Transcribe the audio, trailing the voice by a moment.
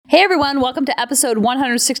Hey everyone, welcome to episode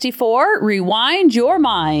 164, Rewind Your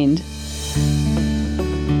Mind.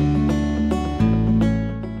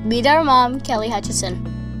 Meet our mom, Kelly Hutchison.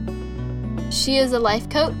 She is a life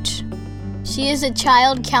coach. She is a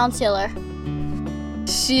child counselor.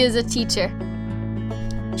 She is a teacher.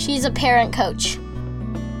 She's a parent coach.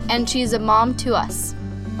 And she's a mom to us.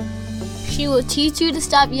 She will teach you to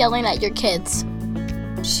stop yelling at your kids.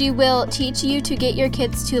 She will teach you to get your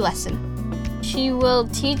kids to listen. She will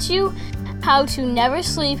teach you how to never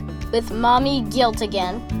sleep with mommy guilt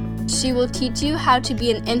again. She will teach you how to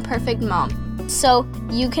be an imperfect mom, so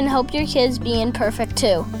you can help your kids be imperfect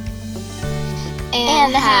too.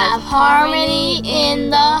 And have harmony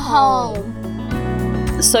in the home.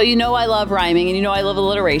 So you know I love rhyming and you know I love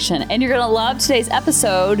alliteration, and you're going to love today's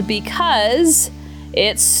episode because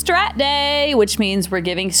it's Strat Day, which means we're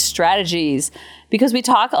giving strategies. Because we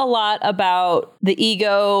talk a lot about the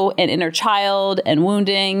ego and inner child and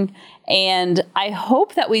wounding, and I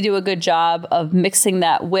hope that we do a good job of mixing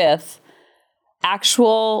that with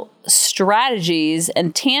actual strategies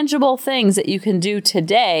and tangible things that you can do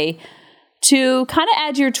today to kind of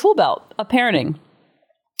add to your tool belt of parenting.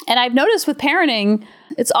 And I've noticed with parenting,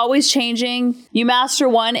 it's always changing. You master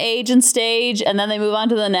one age and stage, and then they move on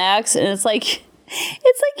to the next, and it's like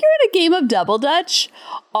you're in a game of double dutch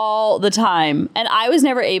all the time. And I was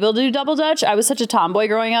never able to do double dutch. I was such a tomboy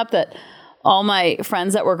growing up that all my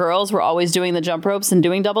friends that were girls were always doing the jump ropes and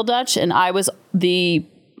doing double dutch. And I was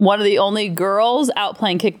one of the only girls out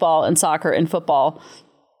playing kickball and soccer and football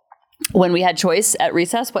when we had choice at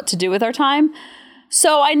recess what to do with our time.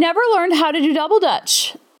 So I never learned how to do double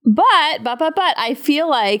dutch. But I feel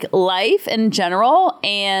like life in general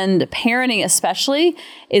and parenting especially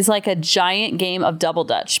is like a giant game of double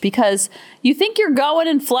dutch, because you think you're going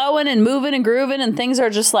and flowing and moving and grooving and things are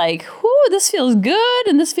just like, whoo, this feels good.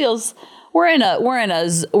 And this feels, we're in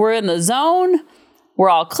the zone. We're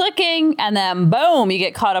all clicking, and then boom, you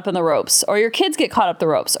get caught up in the ropes, or your kids get caught up the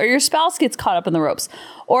ropes, or your spouse gets caught up in the ropes,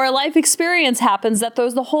 or a life experience happens that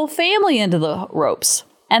throws the whole family into the ropes.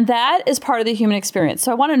 And that is part of the human experience. So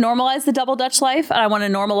I want to normalize the double dutch life, and I want to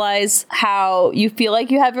normalize how you feel like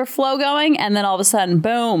you have your flow going, and then all of a sudden,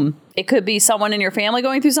 boom, it could be someone in your family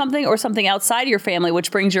going through something or something outside of your family,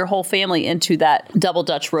 which brings your whole family into that double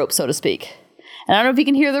dutch rope, so to speak. And I don't know if you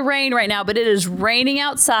can hear the rain right now, but it is raining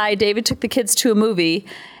outside. David took the kids to a movie,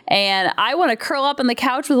 and I want to curl up on the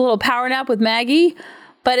couch with a little power nap with Maggie.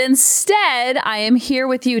 But instead, I am here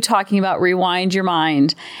with you talking about Rewind Your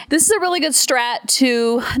Mind. This is a really good strat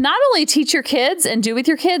to not only teach your kids and do with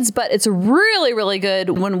your kids, but it's really, really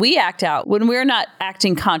good when we act out, when we're not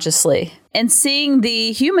acting consciously. And seeing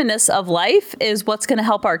the humanness of life is what's going to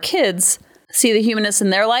help our kids see the humanness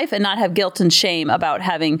in their life and not have guilt and shame about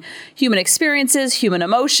having human experiences, human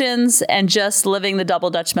emotions, and just living the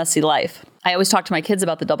double dutch messy life. I always talk to my kids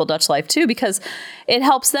about the double dutch life too, because it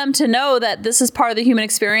helps them to know that this is part of the human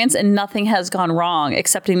experience and nothing has gone wrong,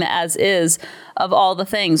 accepting the as is of all the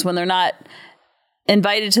things when they're not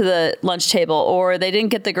invited to the lunch table, or they didn't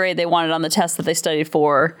get the grade they wanted on the test that they studied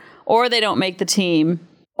for, or they don't make the team,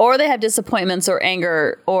 or they have disappointments or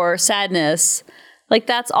anger or sadness. Like,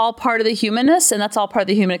 that's all part of the humanness, and that's all part of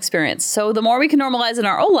the human experience. So the more we can normalize in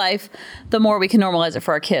our own life, the more we can normalize it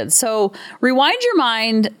for our kids. So Rewind Your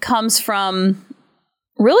Mind comes from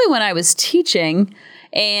really when I was teaching,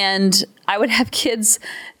 and I would have kids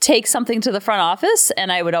take something to the front office, and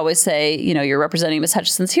I would always say, you know, you're representing Miss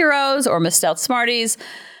Hutchison's Heroes or Miss Stout Smarties,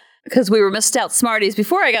 because we were Miss Stout Smarties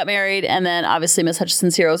before I got married, and then obviously Miss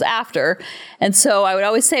Hutchison's Heroes after. And so I would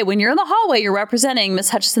always say, when you're in the hallway, you're representing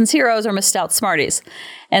Miss Hutchison's Heroes or Miss Stout Smarties.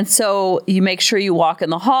 And so you make sure you walk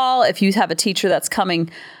in the hall. If you have a teacher that's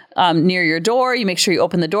coming near your door, you make sure you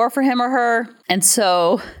open the door for him or her. And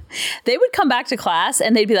so they would come back to class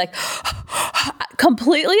and they'd be like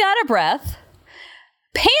completely out of breath,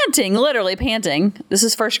 panting, literally panting. This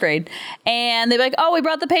is first grade. And they'd be like, oh, we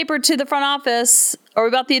brought the paper to the front office, or we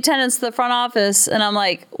brought the attendance to the front office. And I'm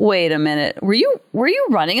like, wait a minute, were you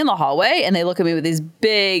running in the hallway? And they look at me with these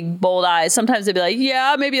big, bold eyes. Sometimes they'd be like,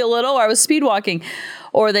 yeah, maybe a little, or I was speed walking.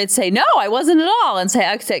 Or they'd say, no, I wasn't at all. And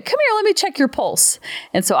I'd say, come here, let me check your pulse.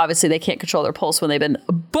 And so obviously they can't control their pulse when they've been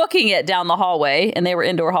booking it down the hallway, and they were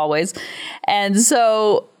indoor hallways. And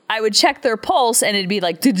so I would check their pulse, and it'd be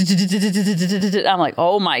like, I'm like,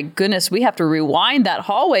 oh my goodness, we have to rewind that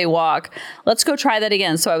hallway walk. Let's go try that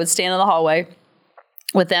again. So I would stand in the hallway,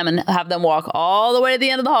 with them and have them walk all the way to the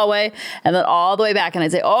end of the hallway and then all the way back. And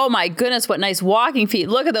I'd say, oh my goodness, what nice walking feet.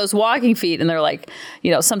 Look at those walking feet. And they're like,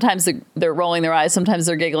 sometimes they're rolling their eyes. Sometimes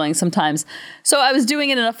they're giggling. Sometimes. So I was doing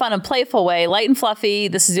it in a fun and playful way, light and fluffy.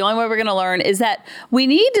 This is the only way we're going to learn, is that we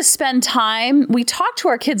need to spend time. We talk to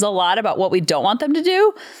our kids a lot about what we don't want them to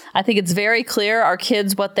do. I think it's very clear, our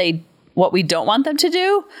kids, what we don't want them to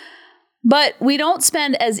do. But we don't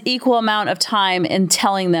spend as equal amount of time in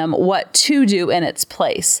telling them what to do in its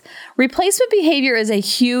place. Replacement behavior is a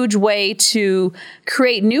huge way to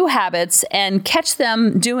create new habits and catch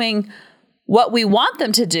them doing what we want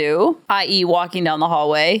them to do, i.e. walking down the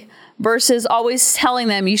hallway, versus always telling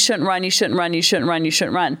them you shouldn't run, you shouldn't run, you shouldn't run, you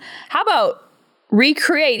shouldn't run. How about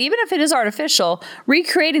recreate, even if it is artificial,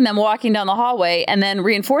 recreating them walking down the hallway and then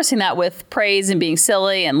reinforcing that with praise and being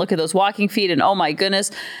silly and look at those walking feet and oh my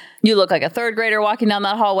goodness, you look like a third grader walking down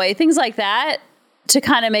that hallway, things like that, to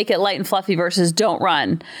kind of make it light and fluffy versus don't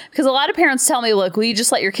run. Because a lot of parents tell me, look, will you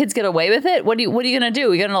just let your kids get away with it? What are you going to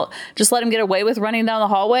do? You're going to just let them get away with running down the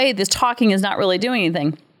hallway? This talking is not really doing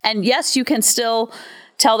anything. And yes, you can still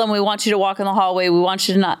tell them we want you to walk in the hallway. We want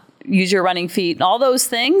you to not use your running feet and all those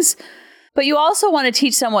things. But you also want to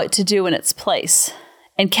teach them what to do in its place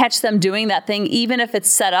and catch them doing that thing, even if it's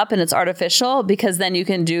set up and it's artificial, because then you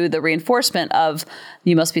can do the reinforcement of,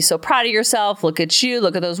 you must be so proud of yourself. Look at you.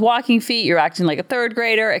 Look at those walking feet. You're acting like a third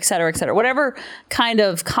grader, et cetera, et cetera. Whatever kind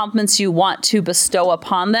of compliments you want to bestow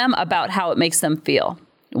upon them about how it makes them feel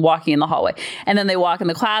walking in the hallway. And then they walk in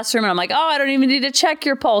the classroom and I'm like, oh, I don't even need to check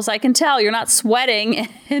your pulse. I can tell you're not sweating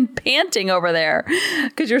and panting over there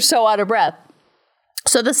because you're so out of breath.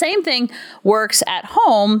 So the same thing works at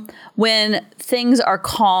home when things are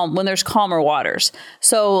calm, when there's calmer waters.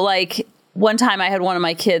 So like one time I had one of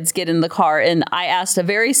my kids get in the car and I asked a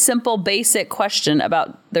very simple, basic question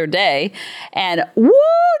about their day. And woo,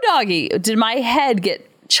 doggy, did my head get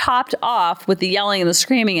chopped off with the yelling and the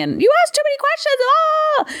screaming and you asked too many questions.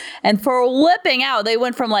 Ah! And for flipping out, they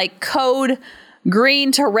went from like code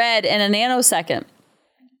green to red in a nanosecond.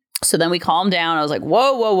 So then we calmed down. I was like,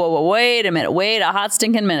 whoa, wait a minute. Wait a hot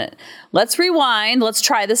stinking minute. Let's rewind. Let's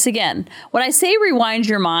try this again. When I say rewind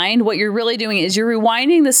your mind, what you're really doing is you're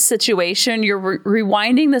rewinding the situation. You're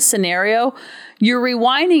rewinding the scenario. You're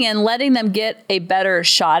rewinding and letting them get a better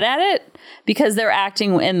shot at it because they're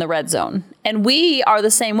acting in the red zone. And we are the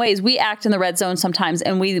same ways. We act in the red zone sometimes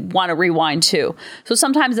and we want to rewind too. So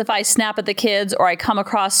sometimes if I snap at the kids or I come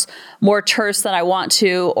across more terse than I want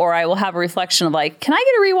to, or I will have a reflection of like, can I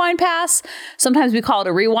get a rewind pass? Sometimes we call it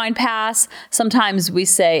a rewind pass. Sometimes we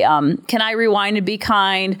say, can I rewind and be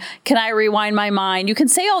kind? Can I rewind my mind? You can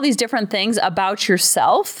say all these different things about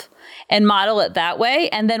yourself and model it that way.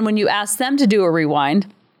 And then when you ask them to do a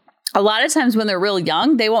rewind, a lot of times when they're real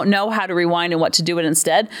young, they won't know how to rewind and what to do it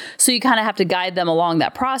instead. So you kind of have to guide them along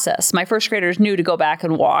that process. My first graders knew to go back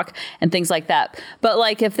and walk and things like that. But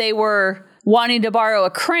like if they were wanting to borrow a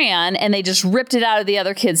crayon and they just ripped it out of the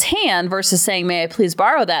other kid's hand versus saying, may I please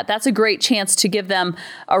borrow that? That's a great chance to give them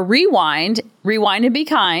a rewind and be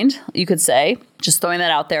kind, you could say, just throwing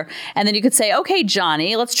that out there. And then you could say, okay,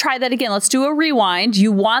 Johnny, let's try that again. Let's do a rewind.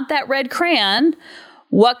 You want that red crayon.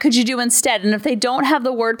 What could you do instead? And if they don't have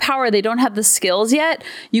the word power, they don't have the skills yet,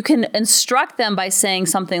 you can instruct them by saying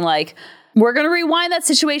something like, we're going to rewind that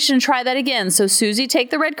situation and try that again. So Susie,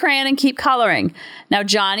 take the red crayon and keep coloring. Now,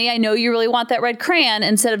 Johnny, I know you really want that red crayon.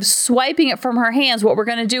 Instead of swiping it from her hands, what we're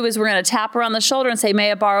going to do is we're going to tap her on the shoulder and say,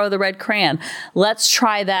 may I borrow the red crayon? Let's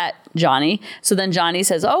try that, Johnny. So then Johnny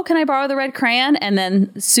says, oh, can I borrow the red crayon? And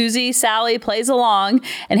then Susie, Sally plays along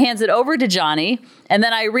and hands it over to Johnny. And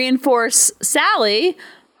then I reinforce Sally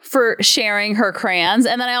for sharing her crayons.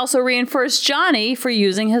 And then I also reinforce Johnny for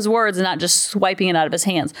using his words and not just swiping it out of his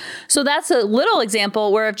hands. So that's a little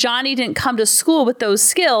example where if Johnny didn't come to school with those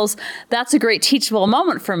skills, that's a great teachable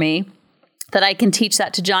moment for me that I can teach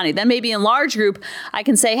that to Johnny. Then maybe in large group, I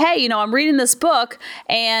can say, hey, I'm reading this book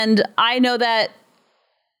and I know that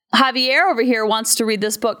Javier over here wants to read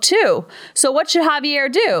this book too. So what should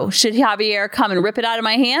Javier do? Should Javier come and rip it out of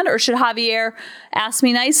my hand, or should Javier ask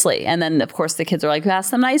me nicely? And then, of course, the kids are like,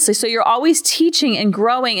 ask them nicely. So you're always teaching and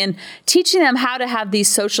growing and teaching them how to have these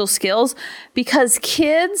social skills, because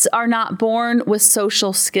kids are not born with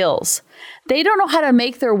social skills. They don't know how to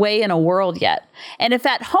make their way in a world yet. And if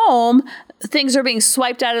at home things are being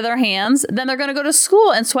swiped out of their hands, then they're going to go to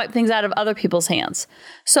school and swipe things out of other people's hands.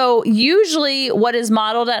 So usually what is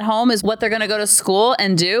modeled at home is what they're going to go to school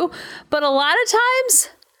and do. But a lot of times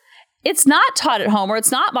it's not taught at home or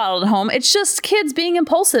it's not modeled at home. It's just kids being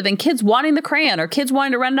impulsive and kids wanting the crayon or kids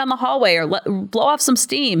wanting to run down the hallway or blow off some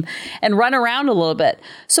steam and run around a little bit.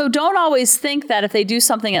 So don't always think that if they do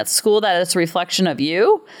something at school that it's a reflection of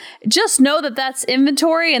you. Just know that that's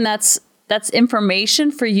inventory and that's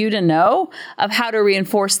information for you to know of how to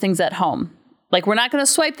reinforce things at home. Like, we're not going to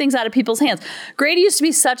swipe things out of people's hands. Grady used to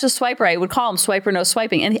be such a swiper. I would call him swiper, no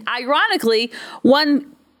swiping. And ironically,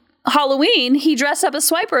 one Halloween, he dressed up as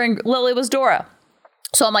Swiper and Lily was Dora.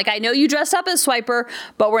 So I'm like, I know you dressed up as Swiper,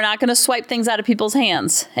 but we're not going to swipe things out of people's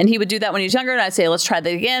hands. And he would do that when he was younger. And I'd say, let's try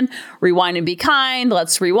that again. Rewind and be kind.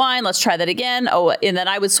 Let's rewind. Let's try that again. Oh, and then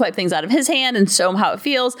I would swipe things out of his hand and show him how it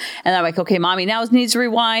feels. And I'm like, okay, mommy now needs to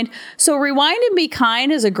rewind. So rewind and be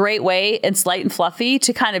kind is a great way. It's light and fluffy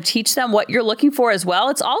to kind of teach them what you're looking for as well.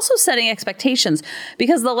 It's also setting expectations,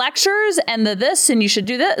 because the lectures and the this and you should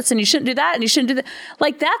do this and you shouldn't do that and you shouldn't do that.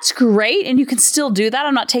 Like, that's great. And you can still do that.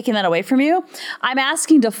 I'm not taking that away from you. I'm asking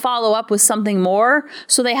to follow up with something more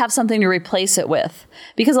so they have something to replace it with.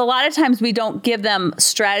 Because a lot of times we don't give them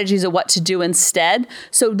strategies of what to do instead.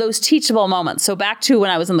 So those teachable moments. So back to when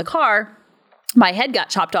I was in the car, my head got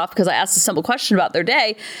chopped off because I asked a simple question about their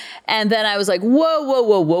day. And then I was like,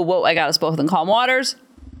 whoa. I got us both in calm waters.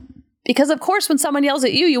 Because, of course, when someone yells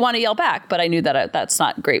at you, you want to yell back. But I knew that that's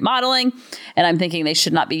not great modeling. And I'm thinking they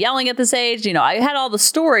should not be yelling at this age. You know, I had all the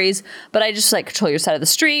stories, but I just like, control your side of the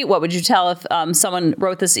street. What would you tell if someone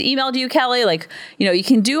wrote this email to you, Kelly? Like, you know, you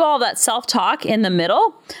can do all that self-talk in the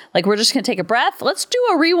middle. Like, we're just going to take a breath. Let's do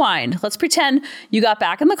a rewind. Let's pretend you got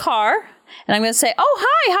back in the car. And I'm going to say, oh,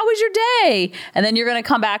 hi, how was your day? And then you're going to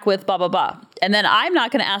come back with blah, blah, blah. And then I'm not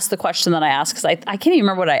going to ask the question that I asked, because I can't even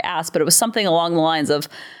remember what I asked, but it was something along the lines of,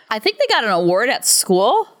 I think they got an award at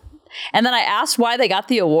school. And then I asked why they got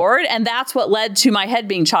the award. And that's what led to my head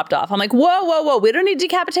being chopped off. I'm like, whoa. We don't need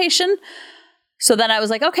decapitation. So then I was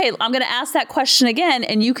like, okay, I'm going to ask that question again.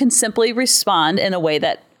 And you can simply respond in a way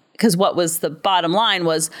that, because what was the bottom line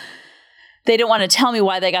was, they didn't want to tell me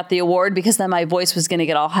why they got the award, because then my voice was going to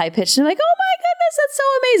get all high pitched and like, oh my goodness, that's so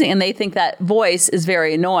amazing. And they think that voice is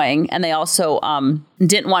very annoying. And they also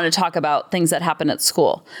didn't want to talk about things that happened at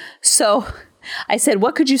school. So I said,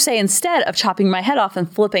 what could you say instead of chopping my head off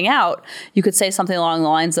and flipping out? You could say something along the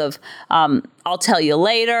lines of, I'll tell you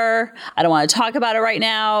later. I don't want to talk about it right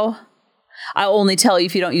now. I'll only tell you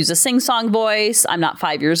if you don't use a sing-song voice. I'm not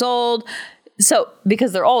 5 years old. So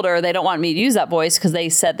because they're older, they don't want me to use that voice because they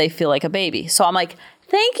said they feel like a baby. So I'm like,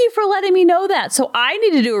 thank you for letting me know that. So I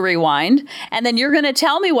need to do a rewind, and then you're going to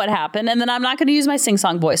tell me what happened, and then I'm not going to use my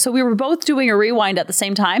sing-song voice. So we were both doing a rewind at the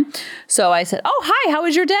same time. So I said, oh, hi, how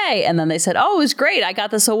was your day? And then they said, oh, it was great. I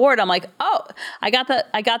got this award. I'm like, oh, I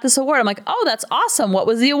got this award. I'm like, oh, that's awesome. What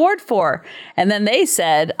was the award for? And then they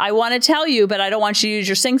said, I want to tell you, but I don't want you to use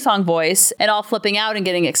your sing-song voice, and all flipping out and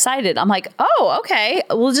getting excited. I'm like, oh, okay.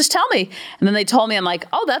 Well, just tell me. And then they told me, I'm like,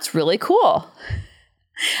 oh, that's really cool.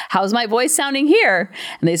 How's my voice sounding here?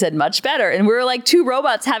 And they said, much better. And we were like two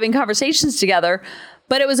robots having conversations together.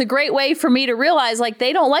 But it was a great way for me to realize, like,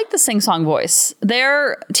 they don't like the sing-song voice.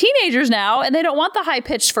 They're teenagers now, and they don't want the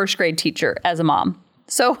high-pitched first grade teacher as a mom.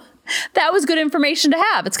 So that was good information to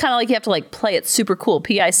have. It's kind of like you have to like play it super cool,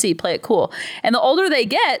 PIC, play it cool. And the older they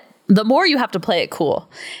get, the more you have to play it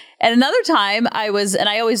cool. And another time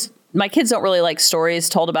my kids don't really like stories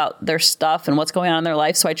told about their stuff and what's going on in their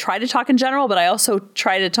life. So I try to talk in general, but I also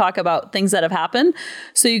try to talk about things that have happened.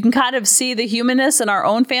 So you can kind of see the humanness in our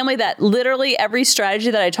own family, that literally every strategy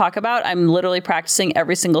that I talk about, I'm literally practicing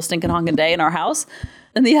every single stinking honking day in our house.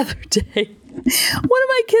 And the other day, one of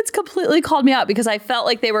my kids completely called me out because I felt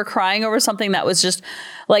like they were crying over something that was just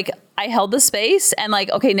like, I held the space and like,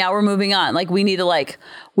 okay, now we're moving on. Like we need to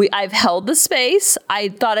I've held the space. I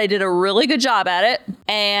thought I did a really good job at it.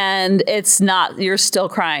 And it's not, you're still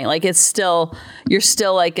crying. Like you're still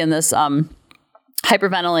like in this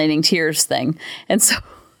hyperventilating tears thing. And so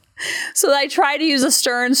I try to use a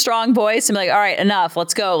stern, strong voice and be like, all right, enough.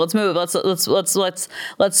 Let's go. Let's move.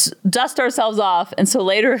 Let's dust ourselves off. And so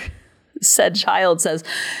later, said child says,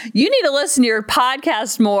 you need to listen to your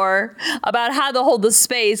podcast more about how to hold the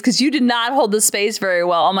space, because you did not hold the space very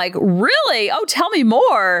well. I'm like, really? Oh, tell me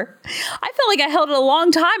more. I felt like I held it a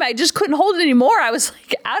long time. I just couldn't hold it anymore. I was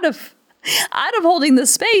like out of holding the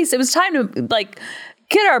space. It was time to like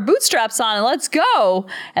get our bootstraps on and let's go.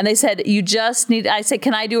 And they said, I said,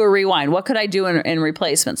 can I do a rewind? What could I do in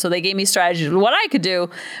replacement? So they gave me strategies of what I could do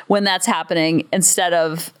when that's happening instead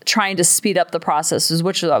of trying to speed up the processes,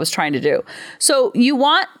 which is what I was trying to do. So you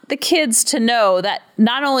want the kids to know that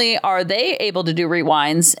not only are they able to do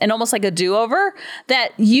rewinds and almost like a do-over,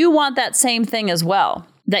 that you want that same thing as well.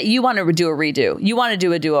 that you want to do a redo. You want to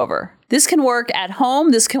do a do-over. This can work at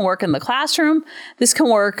home. This can work in the classroom. This can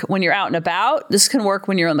work when you're out and about. This can work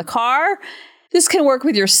when you're in the car. This can work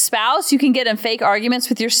with your spouse. You can get in fake arguments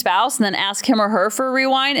with your spouse and then ask him or her for a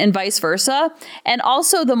rewind and vice versa. And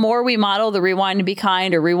also, the more we model the rewind and be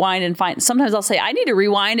kind or rewind and find, sometimes I'll say, I need to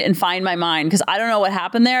rewind and find my mind because I don't know what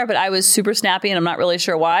happened there, but I was super snappy and I'm not really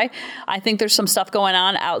sure why. I think there's some stuff going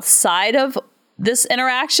on outside of this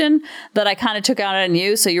interaction that I kind of took out on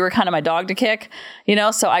you. So you were kind of my dog to kick,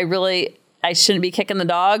 so I shouldn't be kicking the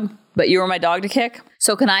dog, but you were my dog to kick.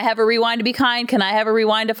 So can I have a rewind to be kind? Can I have a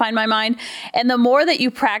rewind to find my mind? And the more that you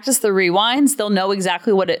practice the rewinds, they'll know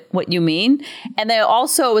exactly what you mean. And they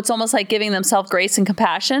also, it's almost like giving themselves grace and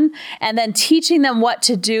compassion and then teaching them what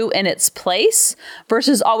to do in its place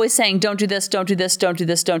versus always saying, don't do this, don't do this, don't do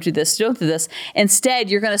this, don't do this, don't do this. Instead,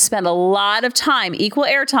 you're going to spend a lot of time, equal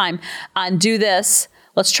airtime on do this.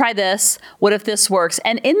 Let's try this. What if this works?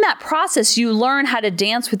 And in that process, you learn how to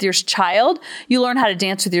dance with your child. You learn how to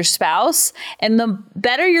dance with your spouse. And the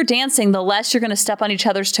better you're dancing, the less you're going to step on each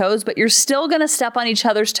other's toes, but you're still going to step on each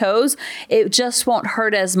other's toes. It just won't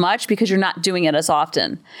hurt as much because you're not doing it as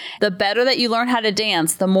often. The better that you learn how to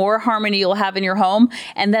dance, the more harmony you'll have in your home.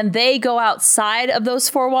 And then they go outside of those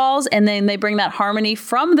four walls and then they bring that harmony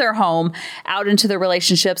from their home out into their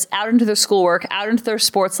relationships, out into their schoolwork, out into their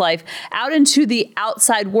sports life, out into the outside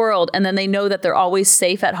world, and then they know that they're always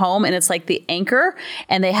safe at home, and it's like the anchor,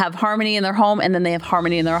 and they have harmony in their home, and then they have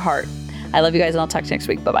harmony in their heart. I love you guys, and I'll talk to you next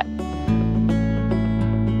week. Bye-bye.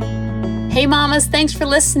 Hey mamas, thanks for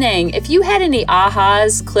listening. If you had any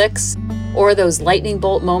ahas, clicks, or those lightning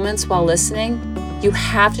bolt moments while listening, you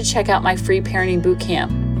have to check out my free parenting bootcamp,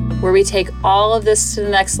 where we take all of this to the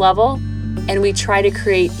next level, and we try to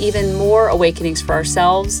create even more awakenings for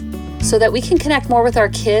ourselves so that we can connect more with our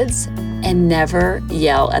kids and never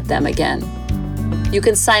yell at them again. You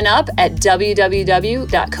can sign up at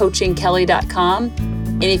www.coachingkelly.com.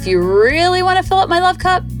 And if you really want to fill up my love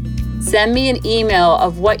cup, send me an email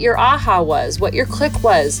of what your aha was, what your click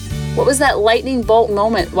was, what was that lightning bolt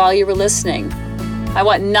moment while you were listening. I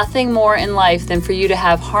want nothing more in life than for you to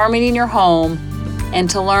have harmony in your home and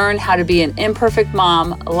to learn how to be an imperfect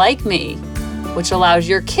mom like me, which allows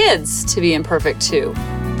your kids to be imperfect too,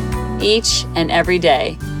 each and every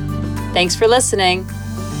day. Thanks for listening.